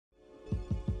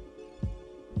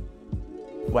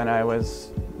When I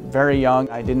was very young,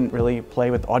 I didn't really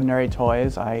play with ordinary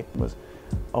toys. I was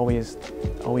always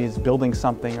building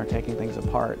something or taking things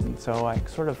apart. And so I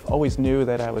sort of always knew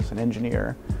that I was an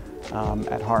engineer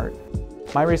at heart.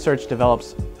 My research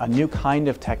develops a new kind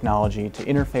of technology to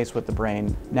interface with the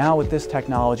brain. Now with this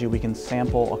technology, we can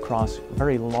sample across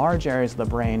very large areas of the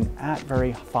brain at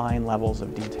very fine levels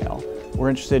of detail. We're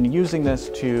interested in using this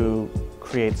to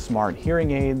create smart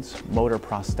hearing aids, motor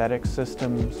prosthetic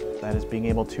systems, that is being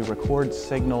able to record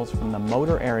signals from the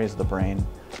motor areas of the brain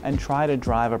and try to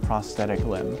drive a prosthetic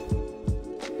limb.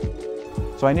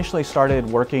 So I initially started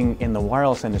working in the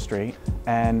wireless industry,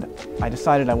 and I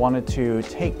decided I wanted to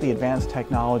take the advanced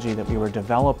technology that we were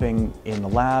developing in the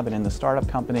lab and in the startup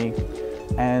company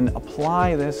and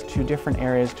apply this to different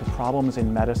areas, to problems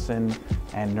in medicine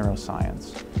and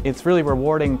neuroscience. It's really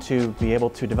rewarding to be able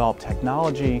to develop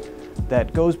technology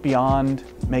that goes beyond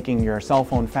making your cell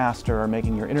phone faster or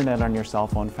making your internet on your cell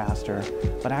phone faster,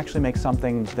 but actually make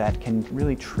something that can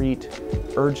really treat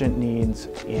urgent needs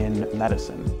in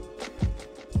medicine.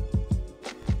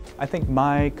 I think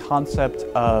my concept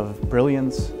of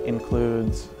brilliance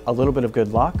includes a little bit of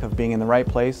good luck, of being in the right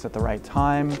place at the right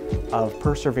time, of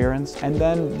perseverance, and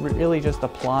then really just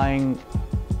applying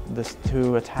this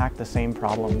to attack the same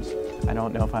problems. I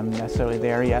don't know if I'm necessarily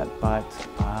there yet, but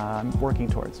I'm working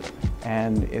towards it.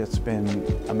 And it's been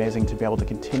amazing to be able to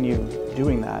continue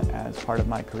doing that as part of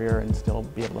my career and still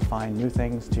be able to find new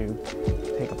things to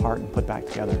take apart and put back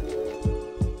together.